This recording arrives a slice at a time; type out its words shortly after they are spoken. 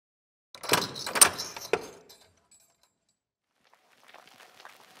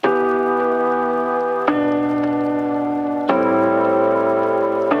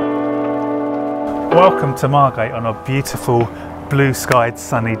Welcome to Margate on a beautiful blue-skied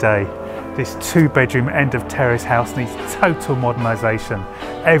sunny day. This 2-bedroom end of terrace house needs total modernisation.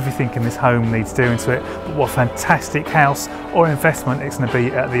 Everything in this home needs doing to it, but what a fantastic house or investment it's going to be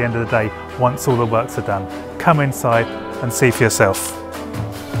at the end of the day once all the works are done. Come inside and see for yourself.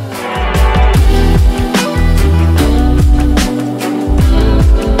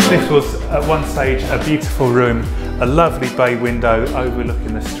 This was at one stage a beautiful room, a lovely bay window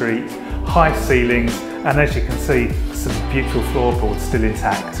overlooking the street, high ceilings, and as you can see, some beautiful floorboards still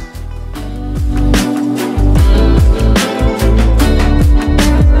intact.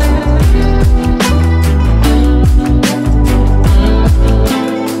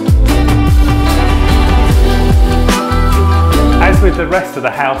 As with the rest of the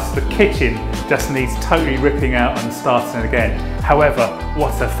house, the kitchen just needs totally ripping out and starting again. However,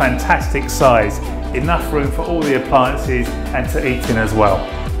 what a fantastic size. Enough room for all the appliances and to eat in as well.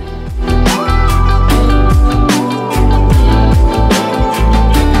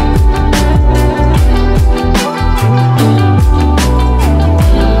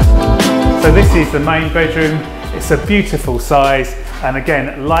 So this is the main bedroom. It's a beautiful size, and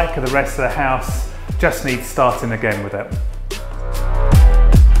again, like the rest of the house, just needs starting again with it.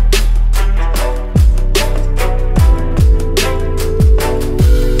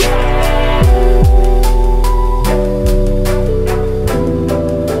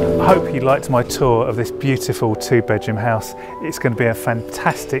 I hope you liked my tour of this beautiful 2-bedroom house. It's going to be a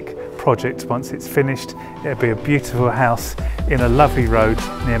fantastic project once it's finished. It'll be a beautiful house in a lovely road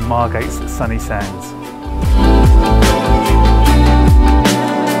near Margate-s Sunny Sands.